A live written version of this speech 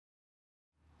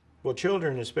Well,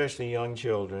 children, especially young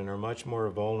children, are much more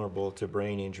vulnerable to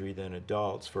brain injury than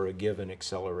adults for a given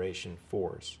acceleration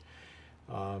force.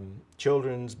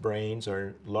 Children's brains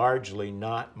are largely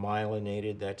not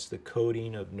myelinated. That's the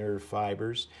coating of nerve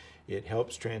fibers. It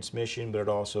helps transmission, but it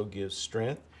also gives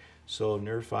strength. So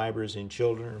nerve fibers in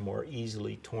children are more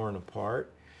easily torn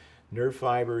apart. Nerve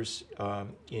fibers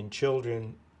in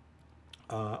children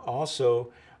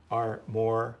also are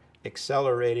more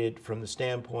accelerated from the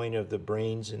standpoint of the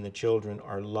brains in the children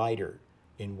are lighter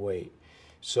in weight.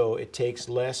 So it takes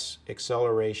less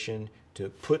acceleration to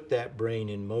put that brain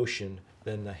in motion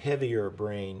than the heavier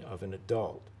brain of an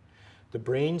adult. The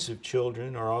brains of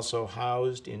children are also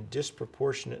housed in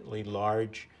disproportionately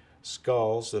large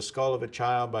skulls. The skull of a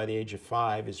child by the age of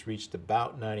 5 has reached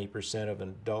about 90% of an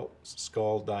adult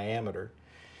skull diameter.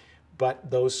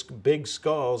 But those big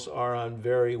skulls are on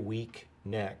very weak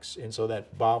necks, and so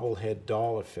that bobblehead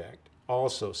doll effect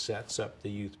also sets up the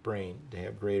youth brain to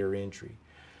have greater injury.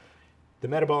 The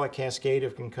metabolic cascade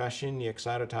of concussion, the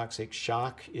excitotoxic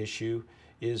shock issue,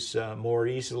 is more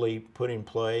easily put in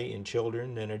play in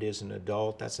children than it is in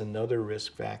adult. That's another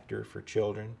risk factor for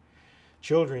children.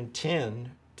 Children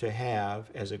tend to have,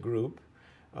 as a group,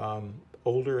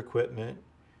 older equipment,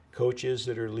 coaches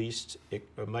that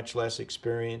are much less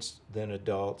experienced than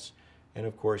adults, and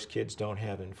of course kids don't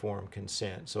have informed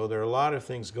consent. So there are a lot of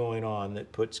things going on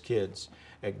that puts kids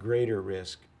at greater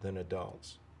risk than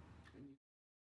adults.